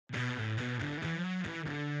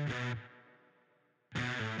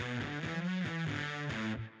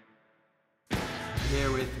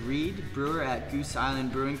here with Reed, brewer at Goose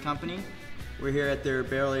Island Brewing Company. We're here at their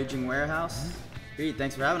barrel aging warehouse. Reed,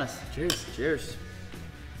 thanks for having us. Cheers. Cheers.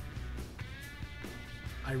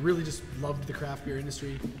 I really just loved the craft beer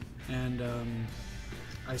industry, and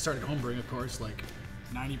I started homebrewing, of course, like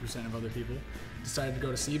 90% of other people. Decided to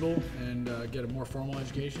go to Siebel and get a more formal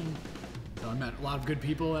education. So I met a lot of good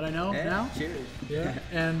people that I know now. Cheers. Yeah,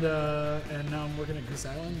 and now I'm working at Goose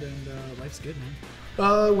Island, and life's good,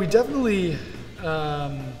 man. We definitely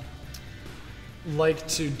like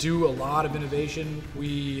to do a lot of innovation.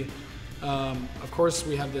 We, of course,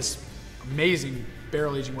 we have this amazing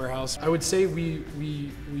barrel aging warehouse. I would say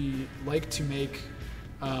we like to make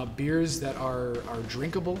beers that are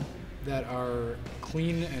drinkable, that are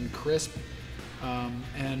clean and crisp,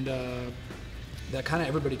 and that kind of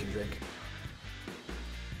everybody can drink.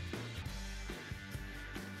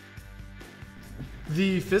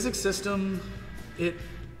 The Fizzics system, it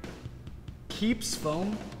keeps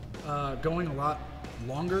foam going a lot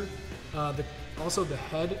longer. Also, the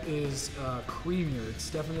head is creamier. It's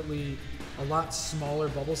definitely a lot smaller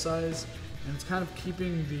bubble size, and it's kind of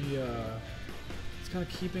keeping the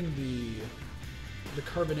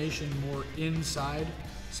carbonation more inside.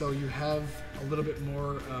 So you have a little bit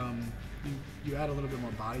more. You add a little bit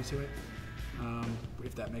more body to it,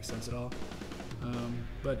 if that makes sense at all.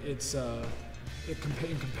 But it's in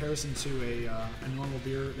comparison to a normal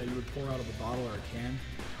beer that you would pour out of a bottle or a can,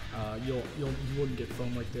 you wouldn't get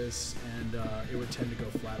foam like this, and it would tend to go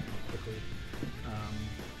flat more quickly.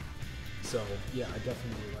 So yeah, I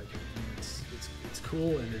definitely like it. And it's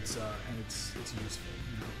cool, and it's useful.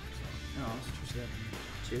 You know. So, No, cheers to that.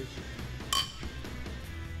 Cheers.